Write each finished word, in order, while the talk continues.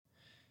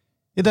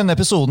I denne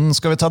episoden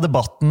skal vi ta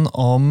debatten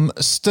om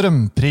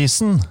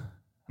strømprisen.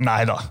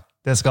 Neida,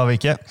 det skal vi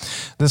ikke.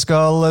 Det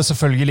skal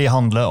selvfølgelig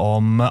handle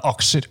om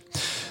aksjer.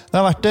 Det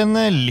har vært en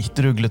litt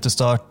ruglete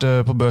start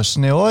på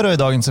børsen i år, og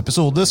i dagens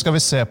episode skal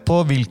vi se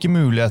på hvilke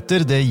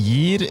muligheter det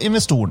gir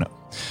investorene.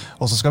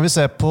 Og så skal vi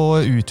se på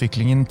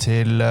utviklingen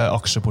til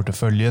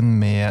aksjeporteføljen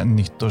med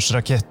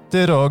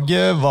nyttårsraketter, og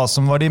hva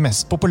som var de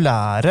mest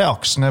populære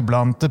aksjene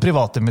blant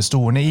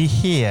privatinvestorene i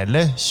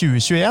hele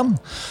 2021,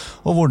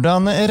 og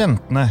hvordan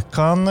rentene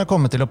kan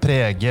komme til å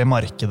prege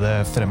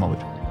markedet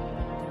fremover.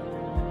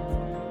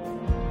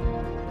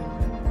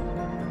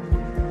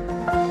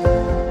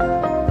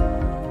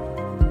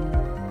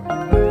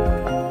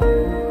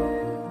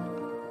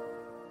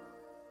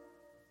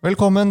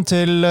 Velkommen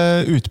til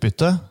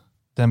Utbytte,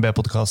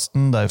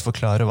 DNB-podcasten der vi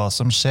forklarer hva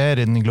som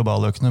skjer i den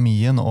globale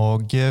økonomien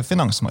og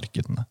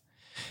finansmarkedene.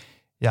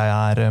 Jeg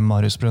er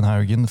Marius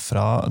Brunhaugen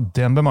fra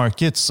DNB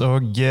Markets,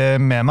 og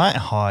med meg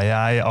har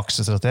jeg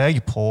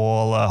aksjestrateg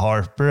Paul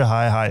Harper.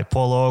 Hei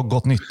Paul, og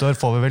godt nyttår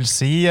får vi vel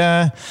si.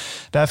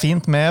 Det er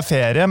fint med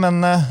ferie,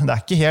 men det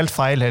er ikke helt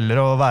feil heller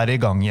å være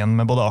i gang igjen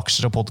med både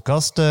aksjer og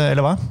podcast,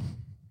 eller hva?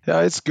 Ja,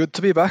 it's good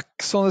to be back,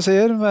 som de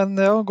sier, men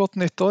ja, godt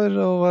nyttår,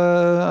 og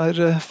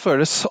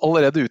føles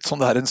allerede ut som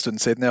det er en stund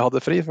siden jeg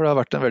hadde fri, for det har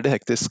vært en veldig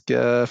hektisk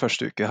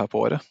første uke her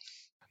på året.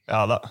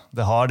 Ja da,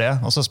 det har det.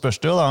 Og så spørs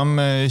det jo da om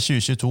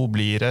 2022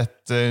 blir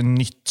et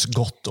nytt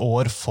godt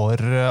år for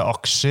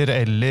aksjer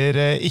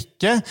eller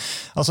ikke.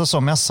 Altså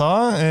som jeg sa,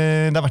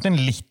 det har vært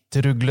en litt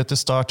ruglete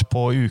start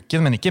på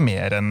uken, men ikke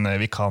mer enn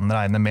vi kan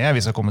regne med.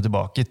 Vi skal komme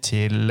tilbake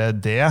til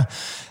det.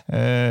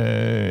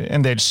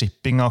 En del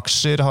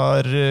shippingaksjer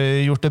har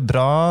gjort det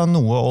bra.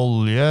 Noe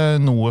olje,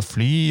 noe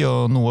fly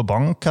og noe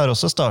bank har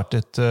også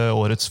startet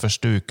årets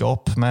første uke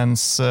opp,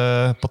 mens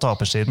på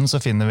tapersiden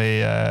så finner vi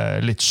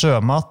litt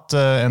sjømat,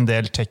 en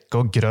del tech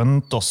og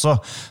grønt også,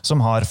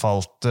 som har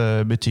falt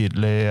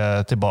betydelig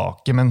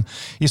tilbake. Men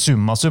i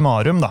summa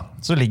summarum da,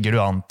 så ligger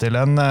du an til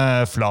en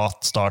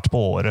flat start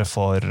på året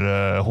for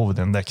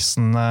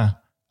hovedindeksen. Er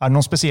det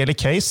noen spesielle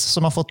case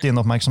som har fått din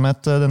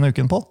oppmerksomhet denne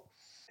uken, Paul?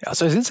 Ja,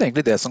 så jeg synes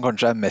egentlig det som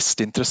kanskje er mest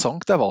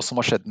interessant er hva som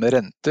har skjedd med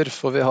renter,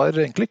 for vi har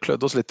egentlig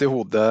klødd oss litt i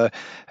hodet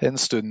en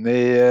stund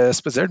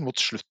spesielt mot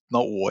slutten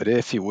av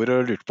året i fjor,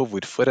 og lurt på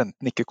hvorfor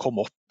renten ikke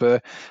kom opp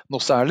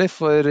noe særlig,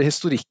 for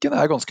historikken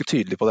er ganske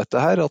tydelig på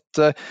dette her,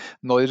 at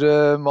når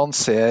man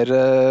ser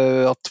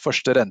at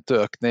første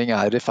renteøkning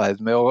er i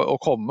ferd med å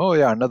komme, og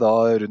gjerne da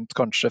rundt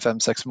kanskje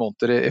 5-6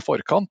 måneder i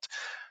forkant,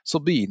 så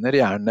begynner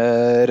gjerne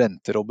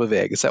renter å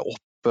bevege seg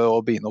opp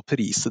og begynne å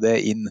prise det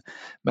inn.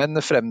 Men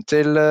frem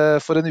til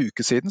for en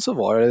uke siden så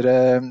var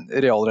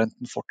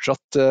realrenten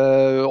fortsatt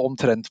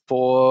omtrent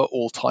på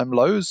all-time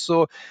lows,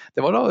 så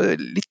det var da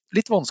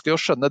litt vanskelig å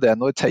skjønne det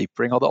når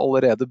tapering hadde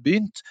allerede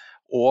begynt,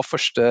 og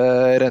første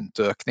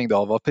renteøkning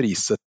da var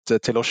priset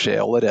til å skje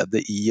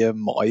allerede i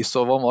mai,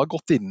 så man var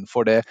gått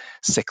innenfor det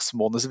 6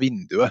 måneders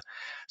vinduet.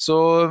 Så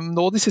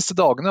nå de siste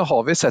dagene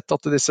har vi sett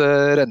at disse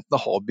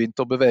rentene har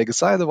begynt å bevege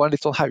seg. Det var en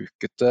litt sånn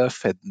haukete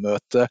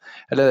Fed-møte,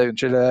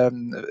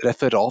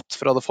 referat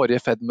fra det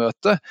forrige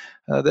Fed-møtet.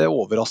 Det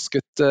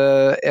overrasket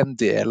en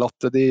del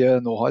at de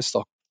nå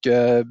har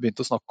begynt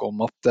å snakke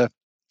om at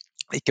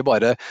ikke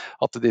bare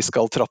at de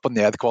skal trappe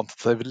ned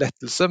kvantitativ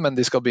lettelse, men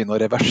de skal begynne å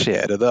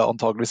reversere det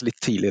antageligvis litt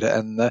tidligere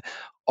enn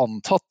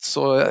antatt.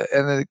 Så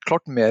en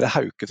klart mer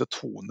haukete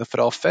tone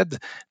fra Fed,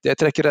 det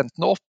trekker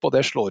rentene opp, og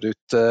det slår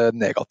ut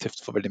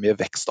negativt for veldig mye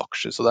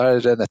vekstaksjer. Så det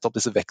er nettopp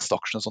disse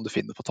vekstaksjene som du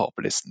finner på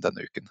taperlisten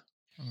denne uken.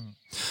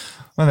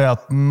 Men ved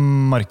at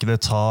markedet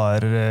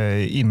tar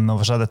inn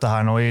over seg dette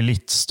her nå i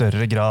litt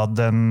større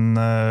grad enn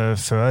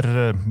før,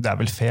 det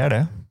er vel fair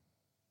det?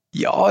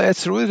 Ja, jeg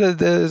tror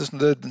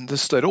det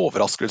større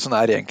overraskelsen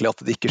er egentlig at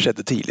det ikke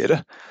skjedde tidligere.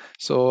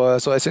 Så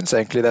jeg synes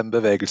egentlig den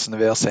bevegelsen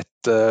vi har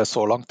sett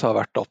så langt har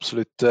vært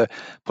absolutt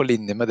på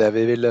linje med det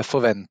vi ville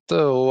forvente,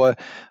 og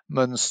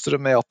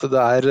mønstret med at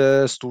det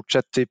er stort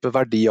sett type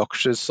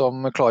verdiaksjer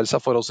som klarer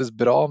seg forholdsvis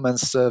bra,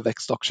 mens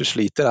vekstaksjer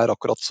sliter, er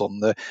akkurat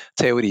sånn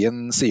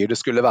teorien sier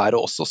det skulle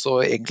være også, så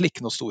egentlig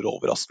ikke noen store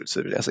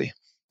overraskelser, vil jeg si.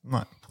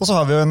 Nei. Og så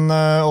har vi jo en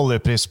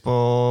oljepris på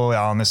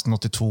nesten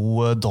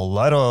 $82,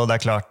 og det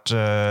er klart,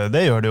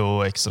 det gjør det jo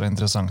ekstra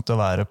interessant å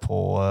være på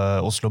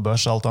Oslo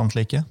Børs, alt annet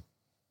like.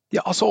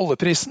 Ja, altså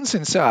oljeprisen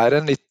synes jeg er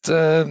en litt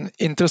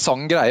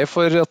interessant greie,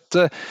 for at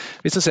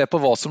hvis du ser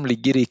på hva som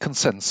ligger i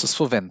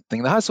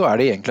konsensusforventningene her, så er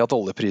det egentlig at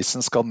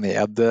oljeprisen skal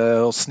ned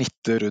og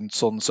snitte rundt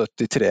sånn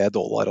 $73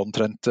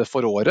 omtrent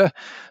for året.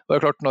 Og det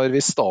er klart, når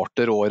vi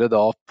starter året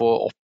da opp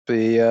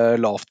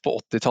lavt på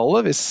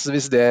 80-tallet,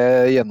 hvis det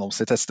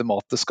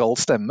gjennomsnittsestimatet skal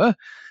stemme,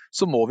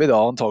 så må vi da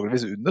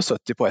antageligvis under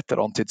 70 på et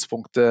eller annet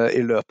tidspunkt i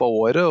løpet av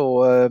året,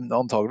 og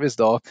antageligvis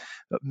da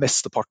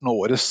mesteparten av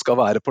året skal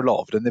være på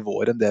lavere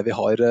nivåer enn det vi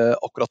har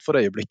akkurat for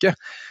øyeblikket.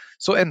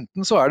 Så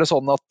enten så er det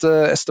sånn at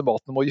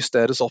estimatene må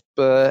justeres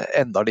opp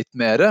enda litt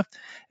mer,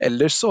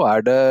 eller så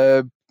er det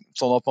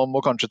sånn at man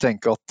må kanskje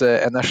tenke at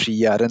energi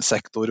er en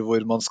sektor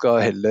hvor man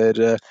skal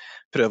heller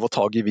prøve å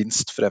ta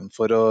gevinst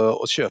fremfor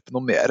å kjøpe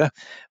noe mer.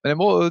 Men jeg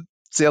må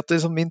si at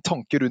min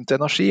tanke rundt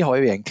energi har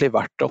jo egentlig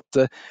vært at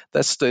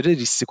det større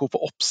risiko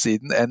på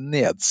oppsiden enn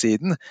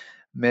nedsiden,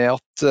 med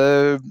at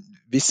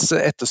hvis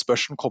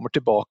etterspørselen kommer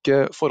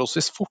tilbake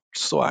forholdsvis fort,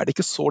 så det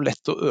ikke så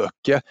lett å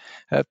øke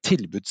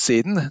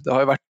tilbudssiden. Det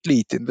har jo vært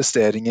lite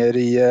investeringer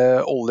i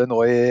olje nå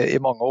i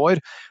mange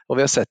år, og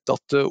vi har sett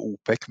at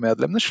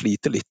OPEC-medlemmene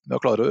sliter litt med å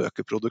klare å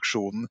øke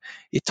produksjonen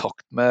i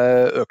takt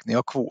med økning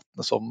av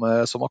kvotene som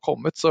har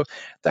kommet. Så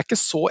det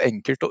ikke så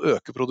enkelt å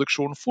øke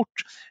produksjonen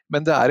fort,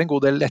 men det en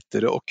god del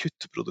lettere å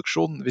kutte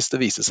produksjon hvis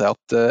det viser seg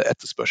at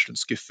etterspørselen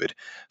skuffer.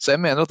 Så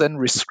jeg mener at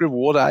den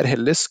risk-reward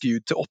heller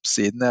skewed til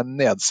oppsiden enn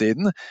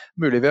nedsiden.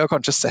 Mulig vi har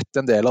kanskje sett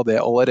en del av det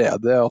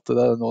allerede, at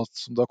det nå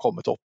som det har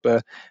kommet opp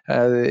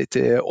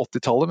til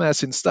 80-tallet, men jeg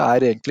synes det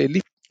egentlig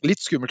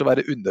litt skummelt å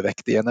være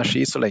undervektig i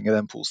energi så lenge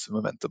den positive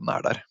momentumen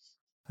der.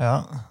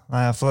 Ja,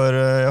 nei, jeg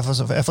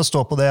får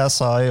stå på det jeg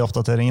sa i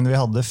oppdateringen vi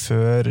hadde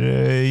før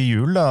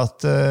jul, da,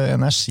 at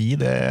energi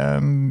det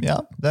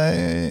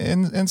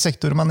en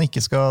sektor man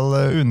ikke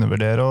skal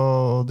undervurdere,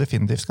 og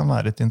definitivt kan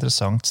være et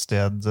interessant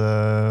sted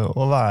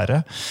å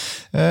være.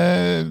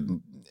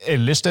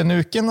 Ellers denne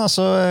uken,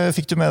 altså,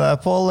 fikk du med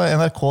deg, Pål,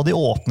 NRK de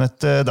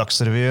åpnet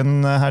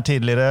Dagsrevyen her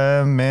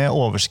tidligere med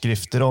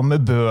overskrifter om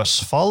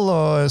børsfall,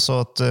 og jeg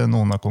så at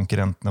noen av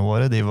konkurrentene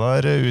våre de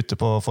var ute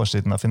på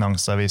forsiden av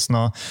Finansavisen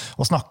og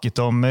snakket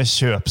om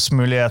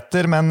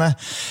kjøpsmuligheter, men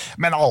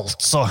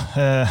altså,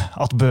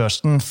 at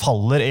børsen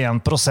faller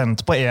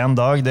 1% på en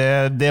dag,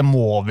 det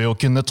må vi jo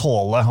kunne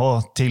tåle,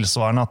 og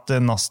tilsvarende at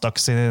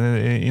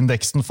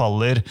Nasdaq-indeksen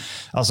faller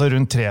altså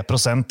rundt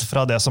 3%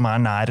 fra det som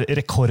nær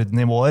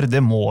rekordnivåer, det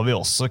må vi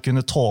også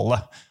kunne tåle.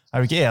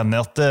 Du ikke enig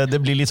i at det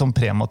blir litt sånn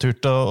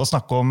prematurt å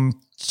snakke om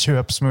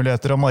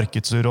kjøpsmuligheter og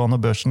markedsuro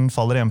når børsen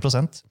faller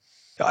 1%?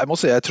 Ja, jeg må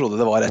si jeg trodde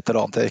det var et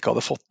eller annet jeg ikke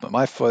hadde fått med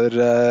meg, for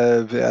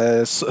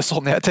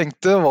sånn jeg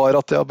tenkte var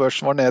at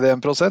børsen var nede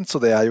 1%, så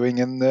det jo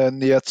ingen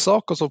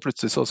nyhetssak, og så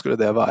plutselig så skulle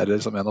det være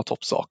som en av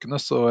toppsakene.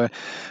 Så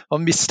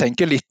man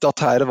mistenker litt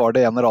at her var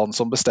det en eller annen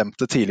som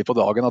bestemte tidlig på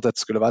dagen at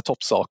dette skulle være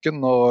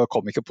toppsaken, og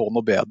kom ikke på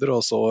noe bedre,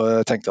 og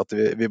så tenkte jeg at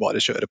vi bare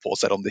kjører på,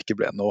 selv om det ikke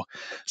ble noe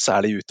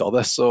særlig ut av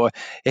det. Så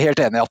jeg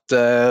helt enig i at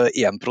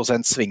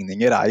 1%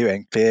 svingninger jo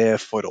egentlig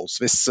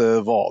forholdsvis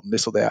vanlig,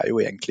 så det jo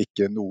egentlig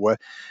ikke noe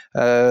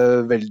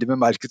veldig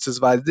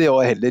bemerkelsesverdig,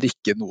 og heller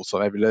ikke noe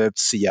som jeg ville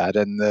si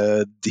en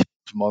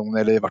dipp,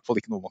 eller i hvert fall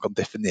ikke noe man kan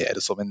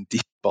definere som en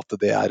dipp, at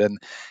det en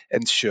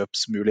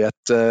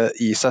kjøpsmulighet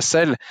i seg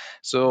selv.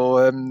 Så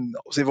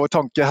vår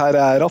tanke her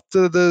at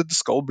det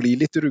skal bli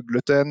litt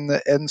ruglete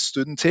en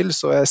stund til,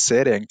 så jeg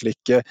ser egentlig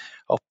ikke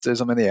at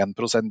som en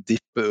 1%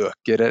 dipp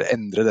øker eller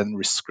endrer den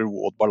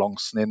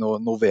risk-reward-balansen i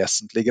noe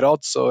vesentlig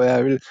grad, så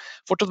jeg vil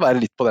fortsatt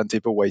være litt på den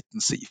type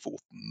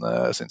wait-and-see-foten,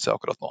 synes jeg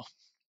akkurat nå.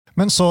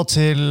 Men så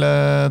til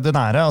det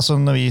nære, altså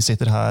når vi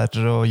sitter her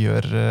og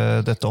gjør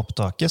dette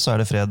opptaket, så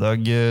det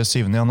fredag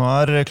 7.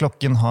 januar.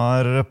 Klokken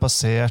har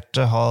passert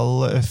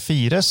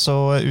 3:30,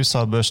 så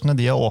USA-børsene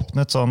de har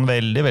åpnet sånn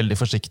veldig, veldig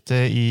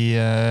forsiktig i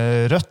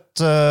rødt.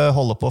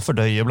 Holder på å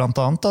fordøye blant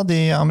annet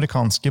de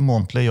amerikanske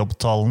månedlige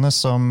jobbtallene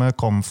som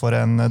kom for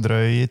en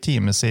drøy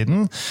time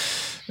siden.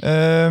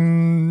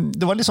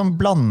 Det var liksom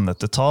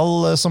blandete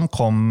tall som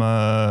kom,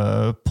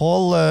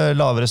 Pål,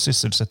 lavere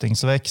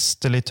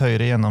sysselsettingsvekst, litt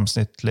høyere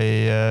gjennomsnittlig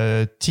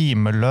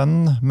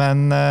timelønn,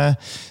 men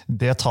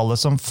det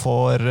tallet som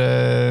får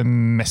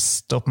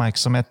mest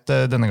oppmerksomhet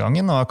denne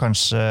gangen var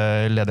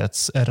kanskje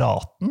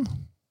ledighetsraten.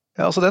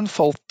 Ja, altså den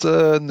falt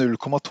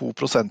 0,2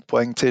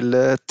 prosentpoeng til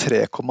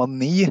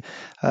 3,9,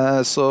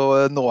 så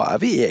nå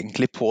vi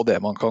egentlig på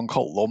det man kan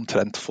kalle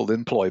omtrent full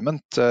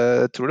employment.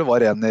 Jeg tror det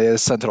var en i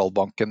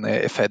sentralbanken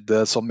i Fed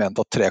som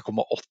mente at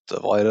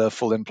 3,8 var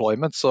full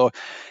employment, så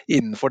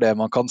innenfor det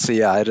man kan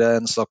si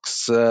en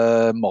slags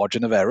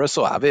margin of error,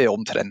 så vi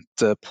omtrent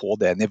på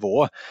det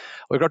nivået.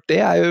 Og klart, det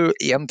jo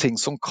en ting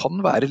som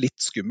kan være litt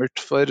skummelt,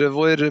 for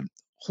vår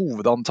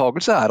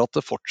hovedantagelse at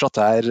det fortsatt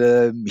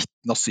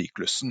midten av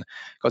syklusen.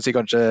 Kan si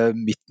kanskje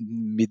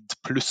midt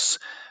pluss.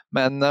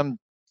 Men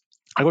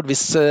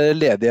hvis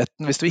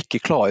ledigheten, hvis du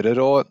ikke klarer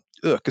å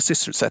øke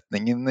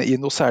sysselsetningen i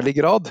noe særlig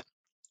grad,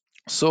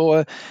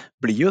 så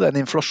blir jo den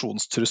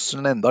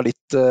inflasjonstrusselen enda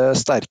litt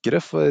sterkere,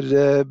 for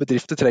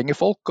bedrifter trenger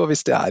folk, og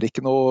hvis det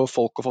ikke noe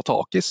folk å få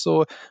tak i,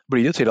 så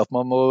blir det til at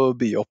man må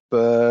by opp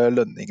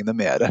lønningene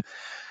mer.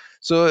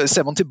 Så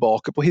ser man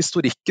tilbake på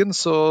historikken,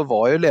 så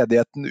var jo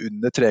ledigheten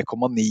under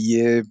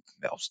 3,9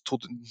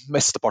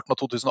 mesteparten av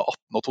 2018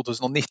 og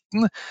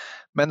 2019,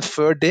 men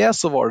før det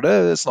så var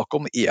det snakk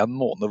om 1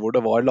 måned hvor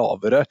det var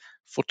lavere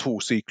for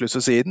 2 sykluser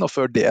siden, og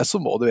før det så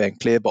må du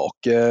egentlig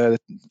bak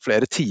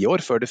flere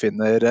tiår før du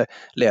finner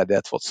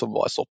ledighet som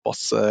var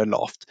såpass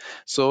lavt.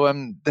 Så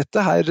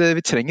dette her,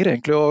 vi trenger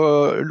egentlig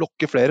å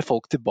lokke flere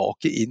folk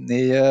tilbake inn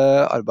i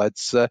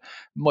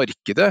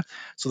arbeidsmarkedet,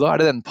 så da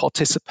det den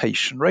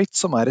participation rate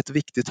som et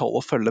viktig tall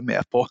å følge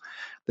med på.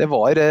 Det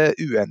var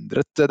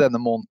uendret denne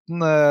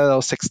måneden.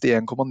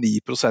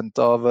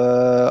 61,9% av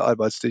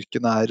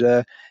arbeidsstyrken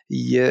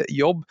i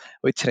jobb,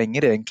 og vi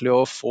trenger egentlig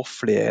å få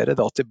flere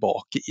da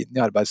tilbake inn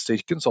i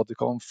arbeidsstyrken, så at vi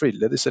kan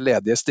fylle disse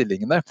ledige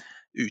stillingene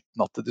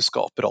uten at det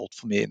skaper alt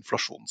for mye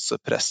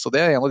inflasjonspress. Og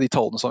det en av de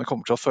tallene som vi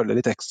kommer til å følge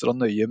litt ekstra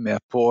nøye med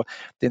på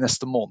de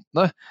neste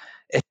månedene.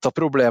 Et av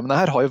problemene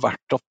her har jo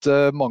vært at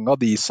mange av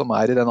de som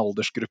i den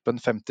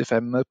aldersgruppen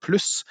 55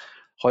 pluss,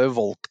 har jo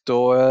valgt å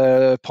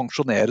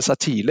pensjonere seg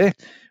tidlig.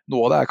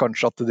 Noe av det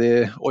kanskje at de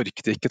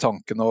orket ikke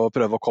tanken å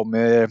prøve å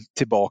komme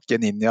tilbake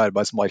inn i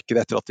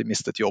arbeidsmarkedet etter at de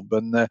mistet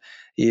jobben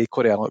i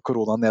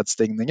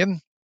koronanedstengningen.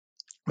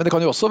 Men det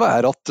kan jo også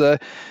være at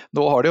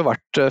nå har det jo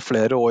vært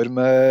flere år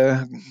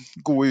med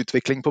god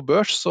utvikling på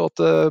børs, så at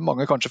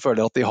mange kanskje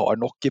føler at de har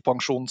nok i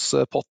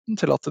pensjonspotten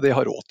til at de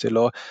har råd til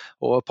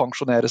å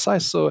pensjonere seg.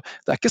 Så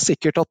det ikke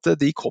sikkert at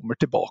de kommer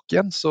tilbake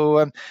igjen. Så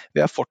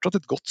vi fortsatt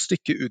et godt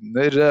stykke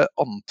under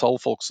antall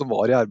folk som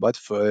var i arbeid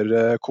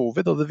før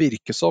covid, og det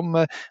virker som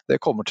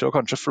det kommer til å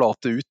kanskje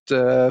flate ut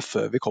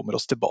før vi kommer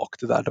oss tilbake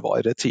til der det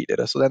var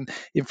tidligere. Så den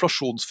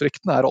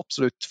inflasjonsfrykten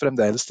absolutt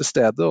fremdeles til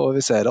stede, og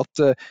vi ser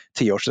at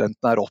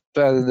 10-årsrenten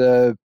oppe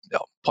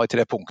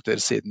par-tre punkter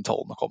siden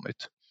tallene kom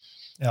ut.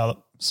 Ja,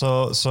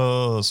 så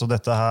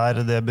dette her,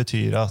 det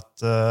betyr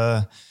at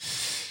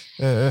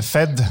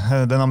Fed,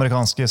 den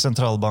amerikanske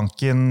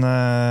sentralbanken,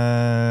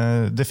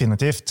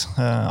 definitivt,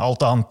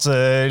 alt annet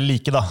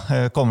like da,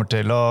 kommer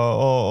til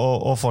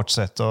å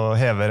fortsette å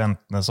heve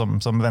rentene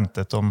som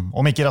ventet,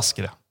 om ikke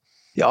raskere.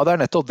 Ja, det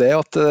nettopp det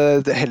at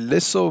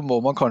heller så må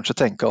man kanskje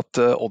tenke at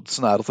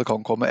oddsen at det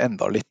kan komme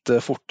enda litt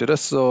fortere.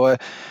 Så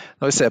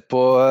når vi ser på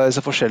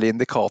disse forskjellige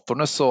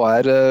indikatorene, så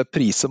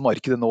priser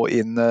markedet nå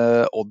inn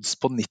odds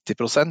på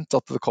 90%,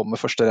 at det kommer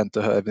første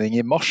rentehøvning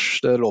i mars.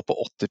 Det lå på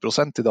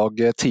 80% i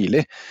dag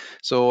tidlig.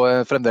 Så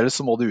fremdeles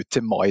så må det ut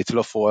til mai til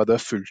å få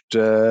det fullt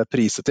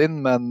priset inn,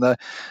 men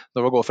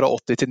når det går fra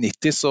 80 til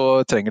 90, så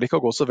trenger det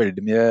ikke å gå så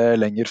veldig mye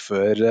lenger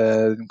før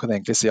du kan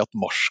egentlig si at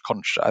mars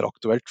kanskje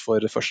aktuelt for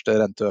første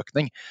renteøkning.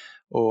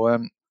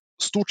 Og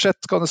stort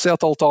sett kan du si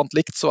at alt annet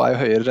likt, så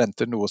jo høyere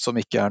renter noe som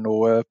ikke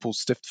noe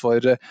positivt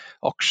for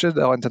aksjer.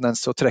 Det har en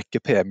tendens til å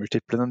trekke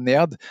P-multiplene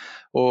ned.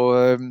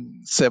 Og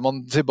ser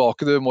man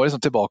tilbake, du må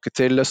liksom tilbake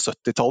til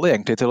 70-tallet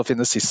egentlig til å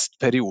finne sist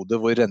periode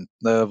hvor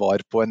rentene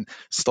var på en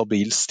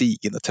stabil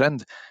stigende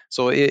trend.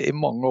 Så i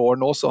mange år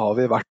nå så har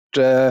vi vært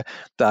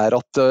der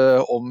at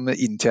om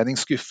inntjening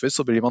skuffer,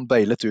 så blir man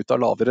beilet ut av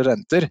lavere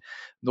renter.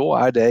 Nå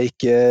det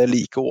ikke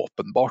like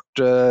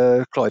åpenbart.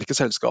 Klarer ikke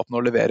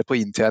selskapene å levere på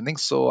inntjening,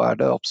 så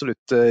det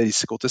absolutt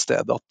risiko til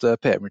stede at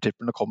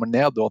P-multiplene kommer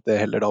ned, og at det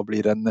heller da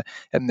blir en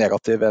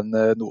negativ enn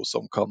noe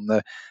som kan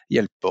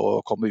hjelpe å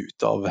komme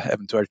ut av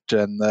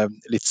eventuelt en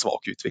litt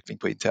svak utvikling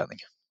på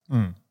inntjening.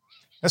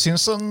 Jeg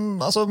synes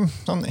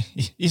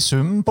i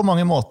sum på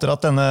mange måter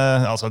at denne,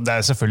 det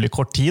selvfølgelig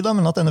kort tid da,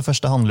 men at denne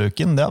første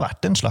handleuken, det har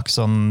vært en slags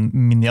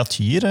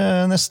miniatyr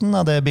nesten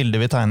av det bildet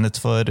vi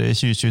tegnet for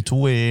 2022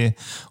 i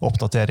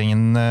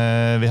oppdateringen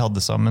vi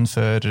hadde sammen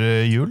før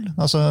jul.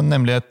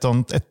 Nemlig at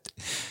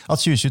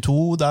 2022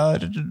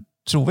 der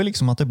tror vi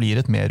liksom at det blir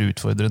et mer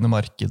utfordrende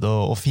marked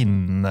å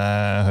finne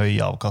høy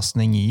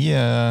avkastning i,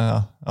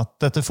 at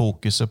dette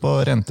fokuset på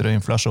renter og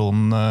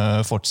inflasjon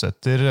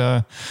fortsetter,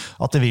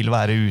 at det vil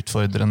være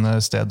utfordrende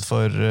sted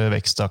for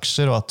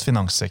vekstaksjer, og at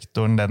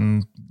finanssektoren den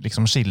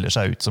liksom skiller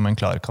seg ut som en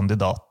klar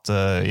kandidat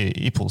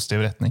i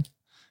positiv retning.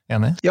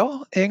 Enig? Ja,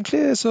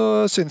 egentlig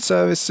så synes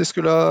jeg hvis vi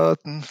skulle ha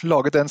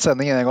laget den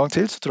sendingen en gang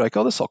til, så tror jeg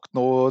ikke jeg hadde sagt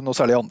noe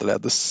særlig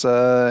annerledes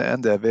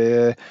enn det vi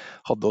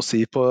hadde å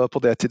si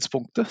på det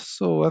tidspunktet.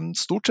 Så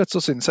stort sett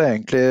så synes jeg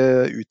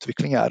egentlig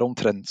utvikling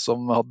omtrent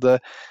som jeg hadde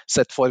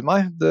sett for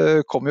meg.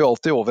 Det kommer jo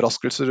alltid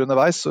overraskelser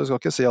underveis, så jeg skal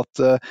ikke si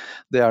at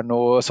det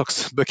noe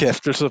slags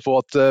bekreftelse på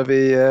at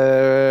vi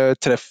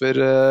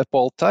treffer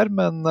på alt her,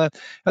 men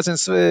jeg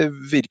synes vi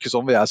virker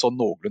som vi sånn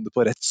noenlunde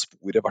på rett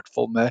spor, i hvert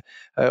fall med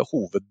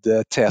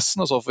hovedtesen.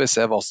 Og så får vi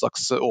se hva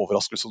slags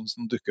overraskelser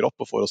som dukker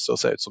opp og får oss til å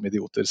se ut som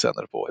idioter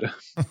senere på året.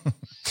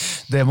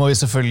 Det må vi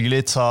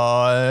selvfølgelig ta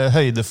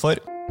høyde for.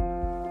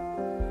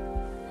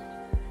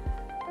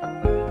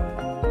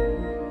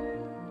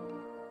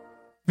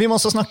 Vi må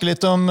også snakke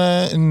litt om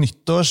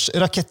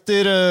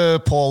nyttårsraketter.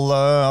 Pål,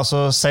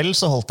 selv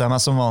så holdt jeg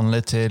meg som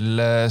vanlig til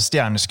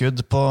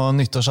stjerneskudd på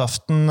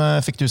nyttårsaften.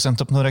 Fikk du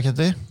sendt opp noen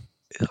raketter?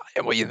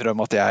 Jeg må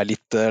innrømme at jeg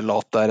litt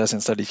lat der. Jeg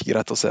synes det like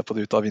greit å se på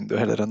det ut av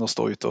vinduet heller enn å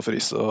stå ute og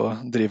fryse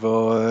og drive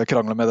og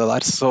krangle med det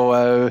der. Så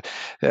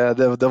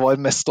det var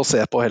mest å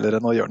se på heller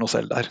enn å gjøre noe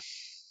selv der.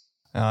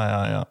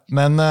 Ja.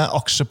 Men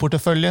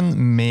aksjeporteføljen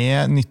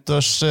med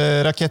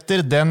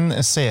nyttårsraketter, den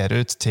ser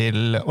ut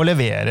til å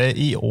levere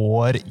i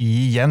år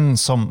igjen,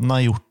 som den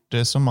har gjort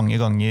så mange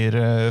ganger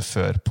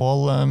før.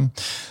 Pål,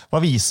 hva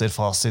viser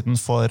fasiten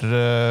for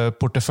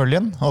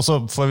porteføljen? Og så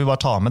får vi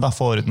bare ta med,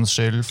 for ordens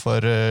skyld,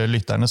 for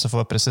lytterne, så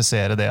får vi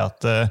presisere det at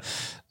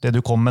det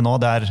du kom med nå,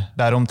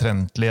 det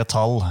omtrentlige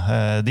tall.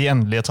 De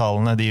endelige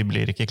tallene de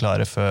blir ikke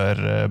klare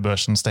før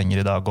børsen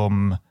stenger i dag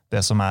om det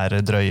som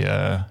drøye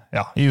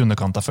i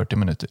underkant av 40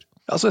 minutter.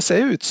 Altså, det ser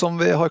jo ut som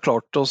vi har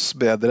klart oss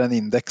bedre enn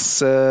indeks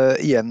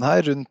igjen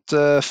her, rundt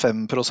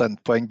 5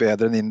 prosentpoeng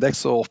bedre enn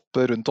indeks og opp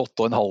rundt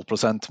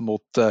 8,5%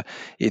 mot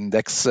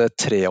indeks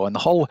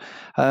 3,5.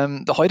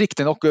 Det har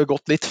riktig nok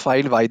gått litt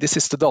feil vei de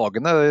siste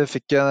dagene. Jeg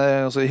fikk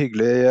en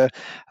hyggelig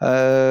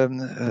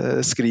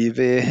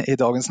skriv i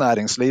Dagens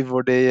Næringsliv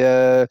hvor de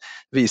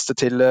viste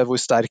til hvor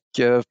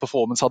sterk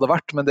performance hadde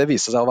vært, men det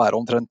viste seg å være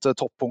omtrent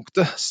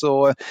toppunktet.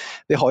 Så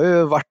vi har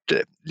jo vært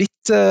litt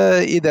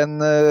i den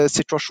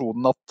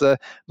situasjonen at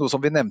noe som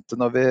vi nevnte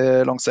når vi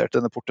lanserte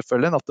denne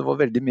porteføljen, at det var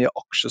veldig mye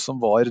aksjer som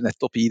var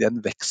nettopp i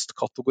den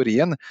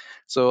vekstkategorien.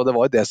 Så det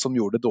var det som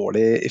gjorde det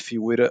dårlig i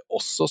fjor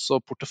også,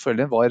 så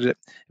porteføljen var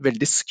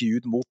veldig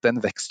skewed mot den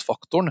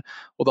vekstfaktoren.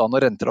 Og da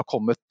når renter har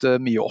kommet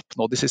mye opp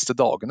nå de siste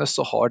dagene,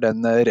 så har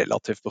den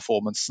relative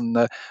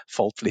performancen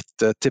falt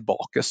litt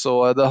tilbake.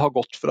 Så det har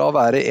gått fra å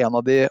være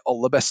en av de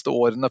aller beste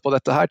årene på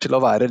dette her, til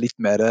å være litt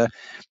mer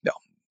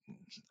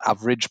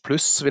average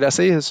pluss, vil jeg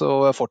si,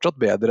 så fortsatt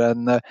bedre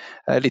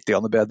litt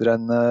bedre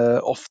enn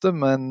ofte,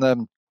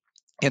 men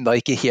enda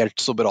ikke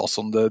helt så bra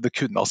som det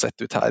kunne ha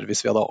sett ut her hvis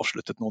vi hadde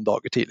avsluttet noen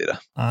dager tidligere.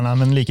 Nei,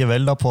 men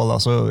likevel da, Pål,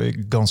 altså,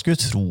 ganske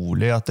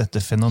utrolig at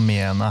dette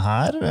fenomenet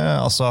her,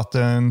 altså at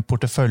en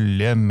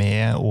portefølje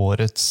med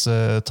årets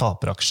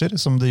taperaksjer,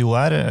 som det jo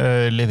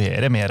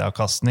leverer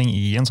meravkastning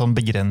i en sånn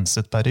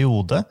begrenset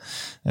periode,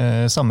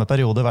 samme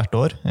periode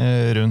hvert år,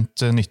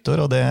 rundt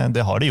nyttår, og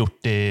det har de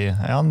gjort i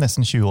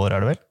nesten 20 år,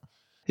 det vel?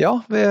 Ja,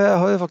 vi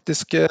har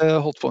faktisk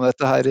holdt på med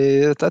dette her i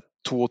dette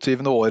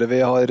 22. året vi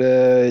har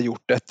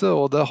gjort dette,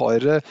 og det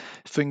har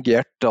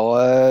fungert da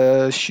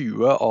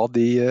 20 av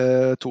de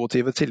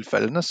 22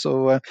 tilfellene,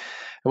 så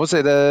jeg må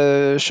si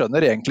det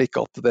skjønner egentlig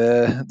ikke at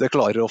det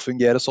klarer å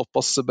fungere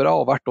såpass bra,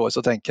 og hvert år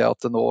så tenker jeg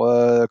at nå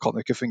kan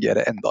det ikke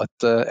fungere enda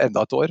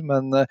et år,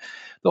 men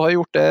det har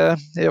gjort det,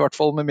 i hvert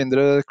fall med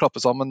mindre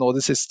klappe sammen nå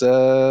de siste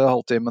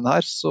halvtimen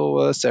her,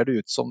 så ser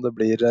det ut som det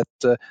blir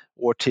et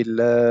år til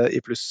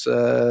i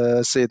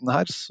pluss-siden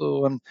her,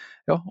 så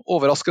ja,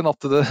 overraskende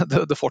at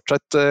det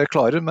fortsatt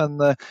klarer, men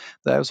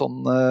det jo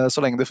sånn,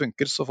 så lenge det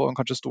funker, så får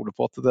man kanskje stole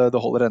på at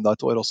det holder enda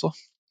et år også.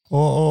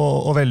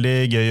 Og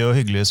veldig gøy og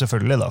hyggelig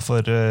selvfølgelig da,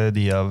 for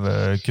de av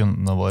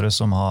kundene våre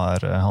som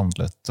har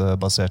handlet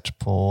basert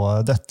på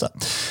dette.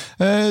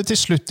 Til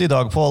slutt i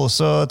dag, Pål,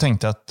 så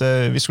tenkte jeg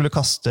at vi skulle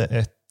kaste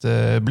et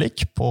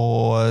blikk på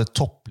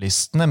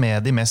topplistene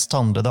med de mest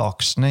handlede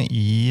aksjene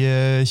i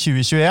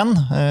 2021.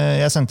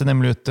 Jeg sendte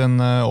nemlig ut en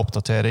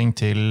oppdatering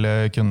til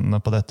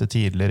kundene på dette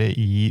tidligere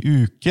i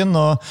uken,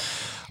 og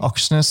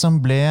aksjene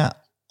som ble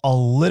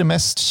aller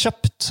mest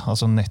kjøpt,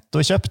 altså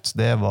netto kjøpt,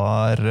 det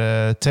var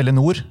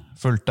Telenor,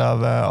 fulgt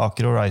av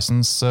Aker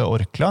Horizons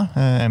Orkla,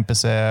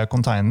 MPC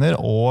Container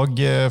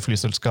og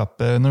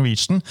flyselskapet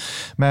Norwegian,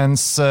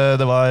 mens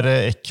det var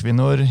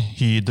Equinor,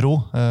 Hydro,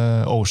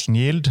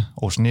 Ocean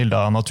Yield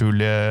av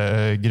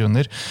naturlige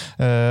grunner,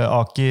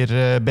 Aker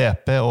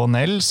BP og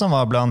Nell som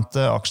var blant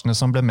aksjene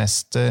som ble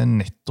mest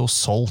netto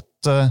solgt.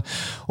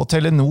 Og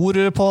Telenor,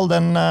 Pål,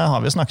 den har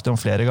vi snakket om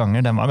flere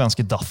ganger. Den var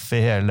ganske daff i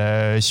hele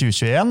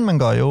 2021, men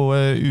ga jo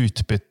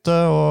utbytte.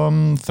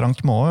 Og Frank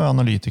Maaø,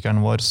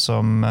 analytikeren vår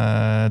som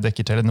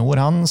dekker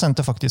Telenor, han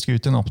sendte faktisk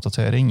ut en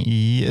oppdatering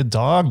i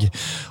dag.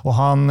 Og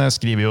han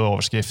skriver jo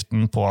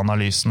overskriften på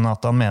analysen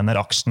at han mener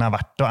aksjen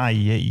verdt å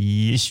eie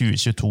i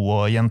 2022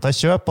 og gjenta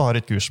kjøp, og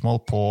har et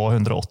kursmål på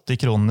 180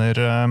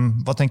 kroner.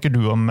 Hva tenker du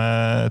om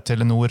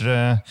Telenor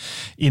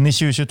inn i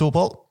 2022,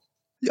 Pål?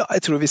 Ja,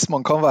 jeg tror hvis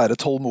man kan være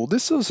tålmodig,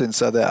 så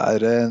synes jeg det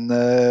en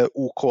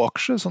OK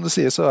aksje. Som du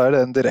sier, så det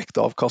en direkte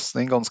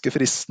avkastning ganske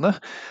fristende.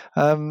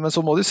 Men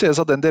så må det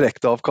sies at den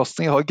direkte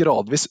avkastningen har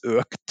gradvis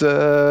økt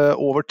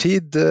over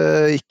tid.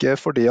 Ikke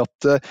fordi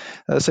at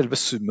selve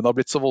summen har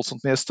blitt så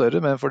voldsomt mye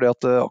større, men fordi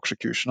at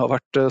aksjekursen har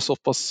vært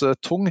såpass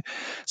tung.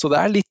 Så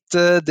det litt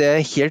det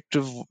helt,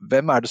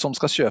 hvem det som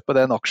skal kjøpe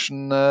den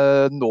aksjen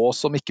nå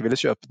som ikke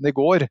ville kjøpe den i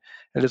går,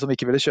 eller som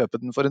ikke ville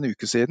kjøpe den for en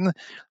uke siden.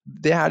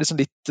 Det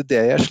liksom litt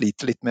det jeg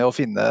sliter litt med å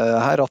finne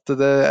her, at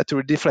jeg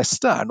tror de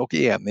fleste nok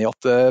enig i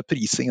at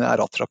prisingen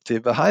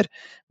attraktive her,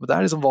 men det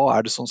liksom hva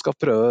det som skal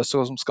prøve,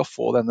 som skal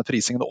få denne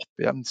prisingen opp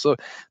igjen. Så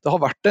det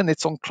har vært en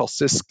litt sånn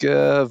klassisk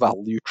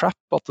value trap,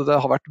 at det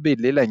har vært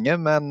billig lenge,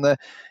 men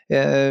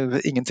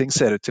ingenting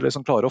ser ut til å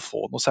klare å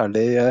få noe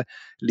særlig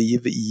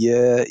liv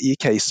i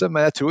caset,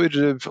 men jeg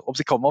tror, om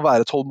det kan man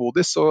være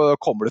tålmodig, så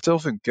kommer det til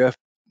å funke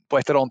på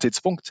et eller annet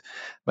tidspunkt,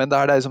 men det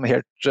det liksom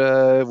helt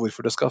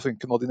hvorfor det skal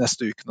funke nå de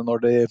neste ukene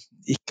når de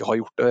ikke har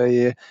gjort det i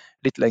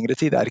litt lengre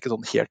tid, det ikke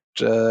sånn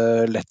helt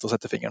lett å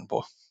sette fingeren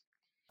på.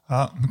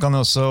 Ja, vi kan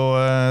også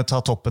ta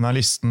toppen av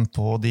listen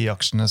på de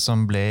aksjene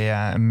som ble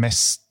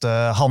mest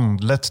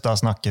handlet. Da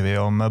snakker vi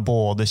om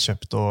både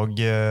kjøpt og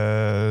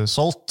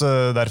solgt.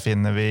 Der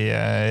finner vi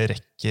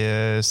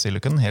Rekke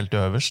Silicon helt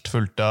øverst,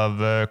 fulgt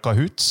av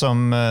Kahoot,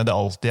 som det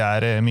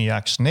alltid mye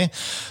action i.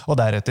 Og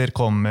deretter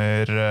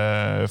kommer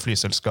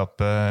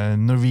flyselskapet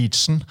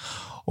Norwegian.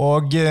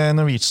 Og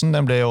Norwegian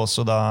den ble jo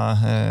også da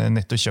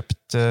netto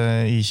kjøpt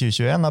i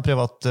 2021 av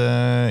private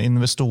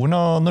investorene,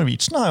 og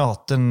Norwegian har jo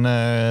hatt en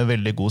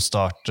veldig god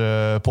start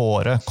på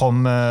året.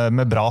 Kom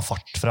med bra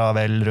fart fra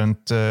vel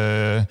rundt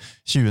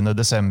 20.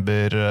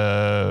 desember,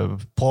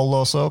 Pål,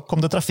 og så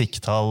kom det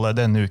trafikktall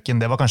denne uken.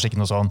 Det var kanskje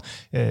ikke noe sånn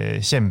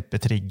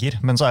kjempetrigger,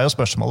 men så jo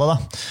spørsmålet da,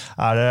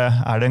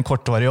 er det en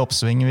kortvarig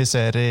oppsving vi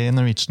ser i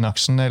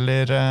Norwegian-aksjen,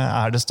 eller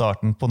er det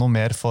starten på noe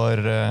mer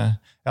for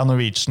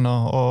Norwegian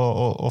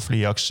og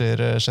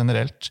flyaksjer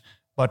generelt?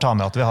 Bare ta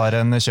med at vi har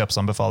en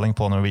kjøpsanbefaling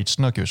på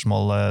Norwegian og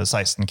kursmål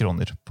 16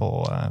 kroner på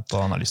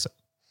analyse.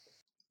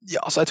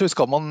 Ja, så jeg tror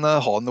skal man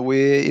ha noe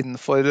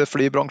innenfor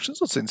flybransjen,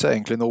 så synes jeg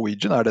egentlig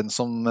Norwegian den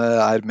som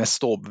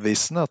mest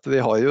overbevisende. At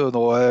de har jo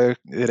nå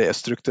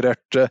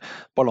restrukturert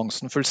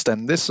balansen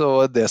fullstendig,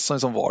 så det som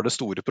liksom var det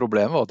store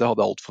problemet var at de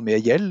hadde alt for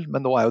mye gjeld,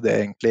 men nå jo det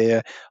egentlig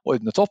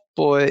ordnet opp,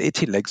 og i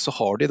tillegg så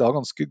har de da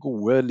ganske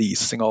gode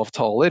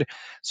leasingavtaler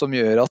som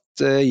gjør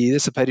at i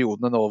disse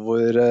periodene nå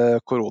hvor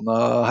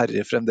korona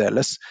herjer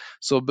fremdeles,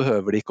 så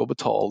behøver de ikke å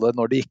betale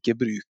når de ikke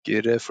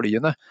bruker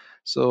flyene.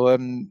 Så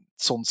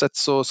sånn sett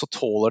så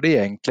tåler de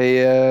egentlig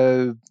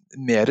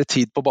mer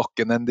tid på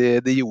bakken enn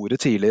de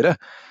gjorde tidligere.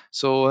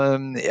 Så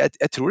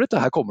jeg tror dette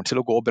her kommer til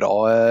å gå bra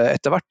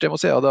etter hvert. Jeg må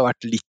si jeg hadde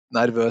vært litt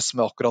nervøs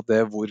med akkurat det,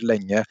 hvor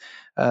lenge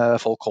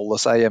folk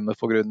holder seg hjemme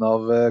på grunn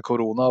av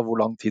korona, hvor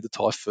lang tid det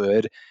tar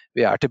før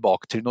vi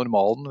tilbake til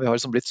normalen. Vi har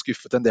liksom blitt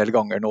skuffet en del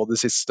ganger nå det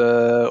siste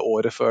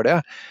året før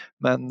det,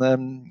 men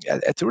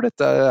jeg tror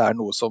dette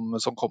noe som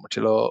kommer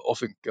til å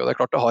funke. Og det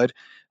klart det har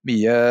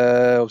mye,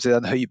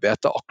 en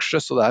høybete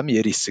aksje, så det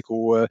mye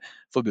risiko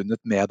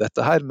forbundet med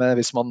dette her, men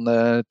hvis man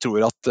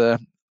tror at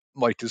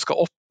markedet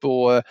skal opp,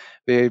 og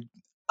vi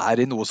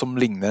i noe som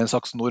ligner en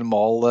slags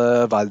normal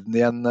verden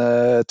igjen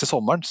til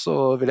sommeren,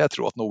 så vil jeg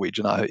tro at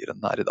Norwegian høyere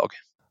enn den i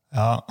dag.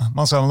 Ja,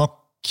 man skal nok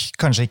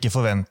kanskje ikke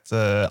forvente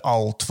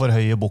alt for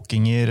høye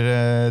bookinger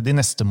de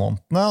neste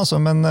månedene, altså,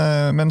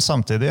 men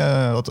samtidig,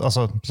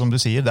 altså, som du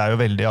sier, det jo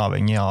veldig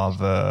avhengig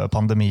av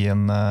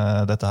pandemien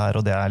dette her,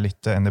 og det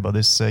litt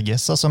anybody's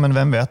guess, altså, men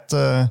hvem vet,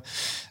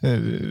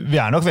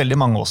 vi nok veldig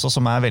mange også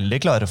som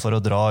veldig klare for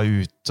å dra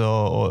ut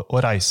og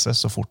reise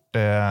så fort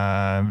det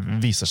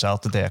viser seg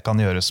at det kan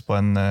gjøres på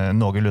en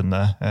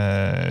noenlunde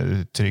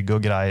trygg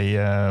og grei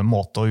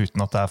måte, og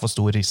uten at det for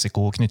stor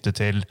risiko knyttet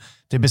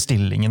til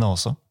bestillingene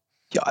også.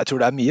 Ja, jeg tror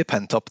det mye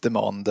pent-up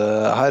demand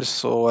her,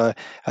 så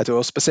jeg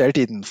tror spesielt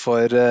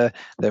innenfor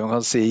det man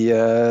kan si,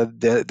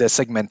 det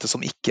segmentet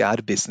som ikke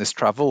business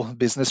travel.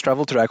 Business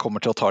travel tror jeg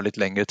kommer til å ta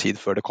litt lengre tid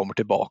før det kommer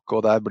tilbake,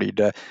 og der blir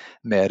det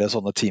mer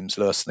sånne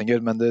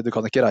Teams-løsninger, men du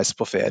kan ikke reise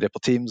på ferie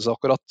på Teams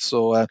akkurat,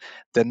 så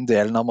den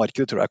delen av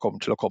markedet tror jeg kommer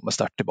til å komme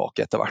sterkt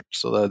tilbake etter hvert,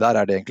 så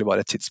der det egentlig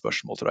bare et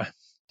tidsspørsmål, tror jeg.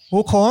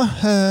 Ok,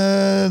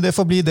 det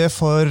får bli det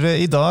for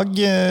i dag.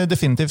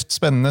 Definitivt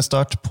spennende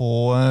start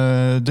på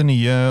det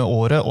nye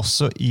året,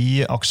 også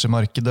i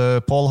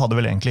aksjemarkedet. Pål hadde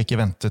vel egentlig ikke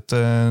ventet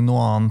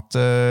noe annet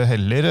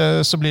heller.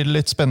 Så blir det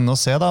litt spennende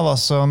å se da, hva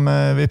som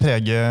vil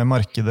prege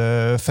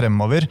markedet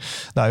fremover.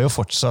 Det jo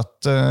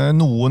fortsatt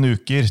noen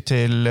uker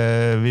til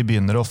vi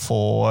begynner å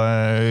få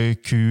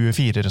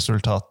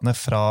Q4-resultatene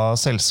fra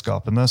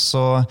selskapene,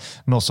 så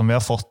nå som vi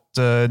har fått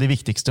de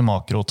viktigste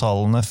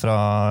makrotallene fra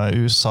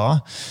USA,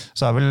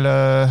 så vel,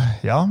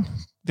 ja,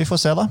 vi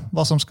får se da,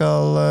 hva som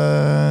skal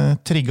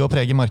trigge og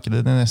prege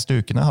markedet de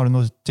neste ukene. Har du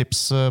noen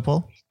tips,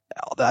 Pål?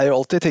 Ja, det jo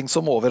alltid ting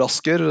som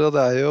overrasker, og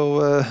det jo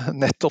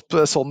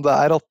nettopp sånn det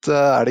at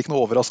det ikke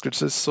noe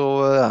overraskelse, så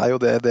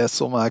jo det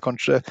som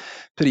kanskje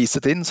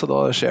priset inn, så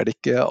da skjer det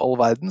ikke all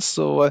verden.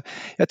 Så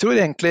jeg tror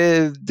egentlig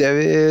det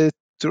vi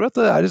tror at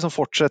det liksom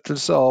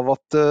fortsettelse av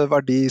at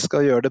verdi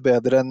skal gjøre det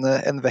bedre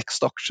enn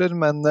vekstaksjer,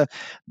 men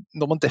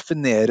når man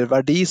definerer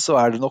verdi, så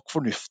det nok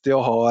fornuftig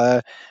å ha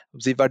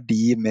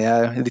verdi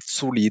med litt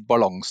solid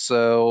balanse,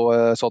 og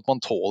så at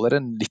man tåler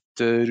en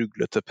litt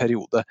ruglete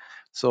periode.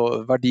 Så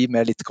verdi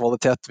med litt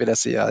kvalitet vil jeg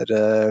si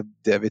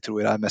det vi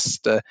tror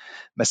mest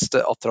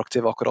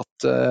attraktiv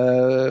akkurat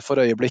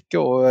for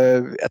øyeblikket, og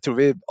jeg tror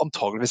vi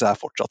antageligvis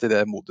fortsatt i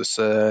det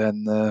moduset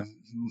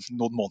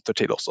noen måneder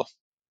til også.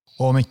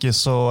 Og om ikke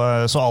så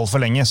alt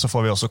for lenge, så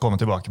får vi også komme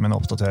tilbake med en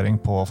oppdatering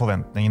på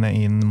forventningene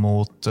inn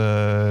mot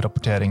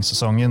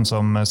rapporteringssesongen,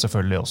 som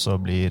selvfølgelig også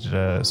blir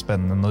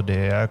spennende når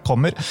det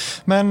kommer.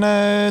 Men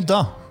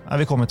da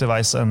vi kommet til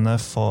veis ende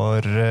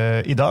for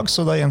i dag,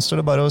 så da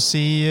gjenstår det bare å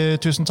si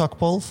tusen takk,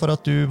 Pål, for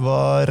at du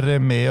var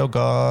med og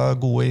ga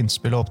gode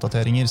innspill og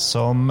oppdateringer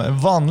som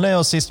vanlig.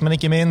 Og sist, men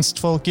ikke minst,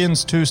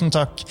 folkens, tusen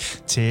takk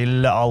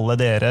til alle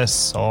dere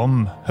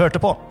som hørte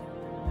på.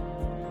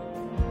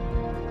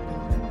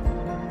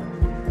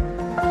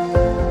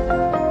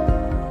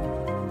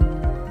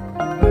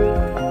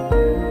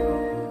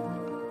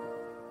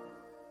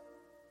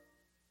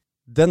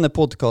 Denne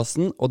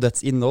podcasten og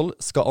dets innhold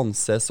skal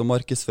anses som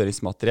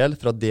markedsføringsmateriell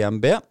fra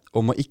DNB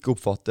og må ikke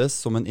oppfattes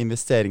som en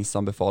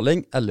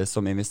investeringsanbefaling eller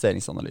som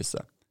investeringsanalyse.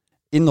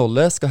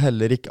 Innholdet skal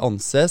heller ikke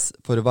anses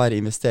for å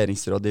være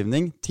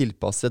investeringsrådgivning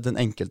tilpasset den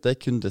enkelte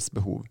kundes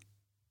behov.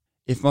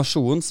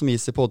 Informasjonen som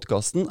gis i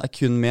podcasten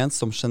kun ment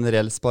som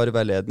generell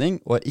spareveiledning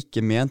og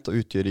ikke ment å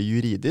utgjøre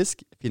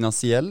juridisk,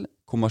 finansiell,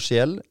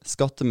 kommersiell,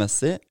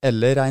 skattemessig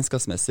eller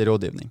regnskapsmessig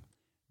rådgivning.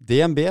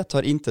 DNB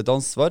tar intet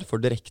ansvar for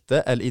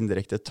direkte eller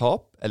indirekte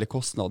tap eller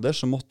kostnader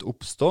som måtte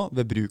oppstå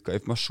ved bruk av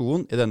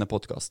informasjon i denne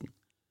podcasten.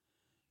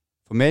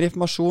 For mer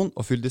informasjon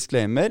og full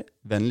disclaimer,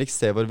 vennligst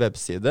se vår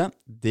webside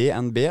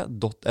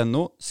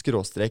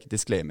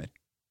dnb.no/disclaimer.